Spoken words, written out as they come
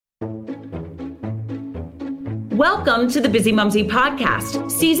Welcome to the Bizzimumzi podcast,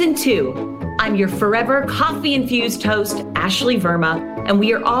 season 2. I'm your forever coffee-infused host, Ashley Verma, and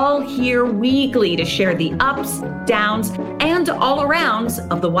we are all here weekly to share the ups, downs, and all-arounds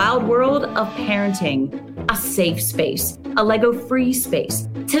of the wild world of parenting. A safe space, a Lego-free space,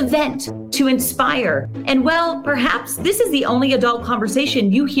 to vent, to inspire, and well, perhaps this is the only adult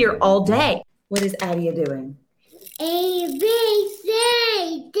conversation you hear all day. What is Adia doing? A, B,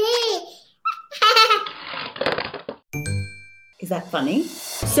 C, D. Is that funny?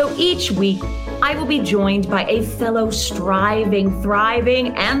 So each week, I will be joined by a fellow striving,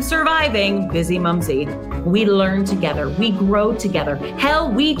 thriving, and surviving Bizzimumzi. We learn together. We grow together.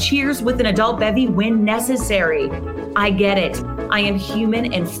 Hell, we cheers with an adult bevy when necessary. I get it. I am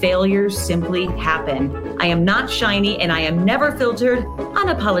human and failures simply happen. I am not shiny and I am never filtered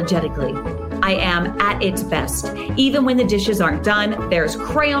unapologetically. I am at its best. Even when the dishes aren't done, there's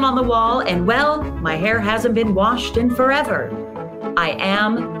crayon on the wall, and well, my hair hasn't been washed in forever. I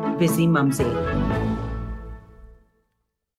am Bizzimumzi.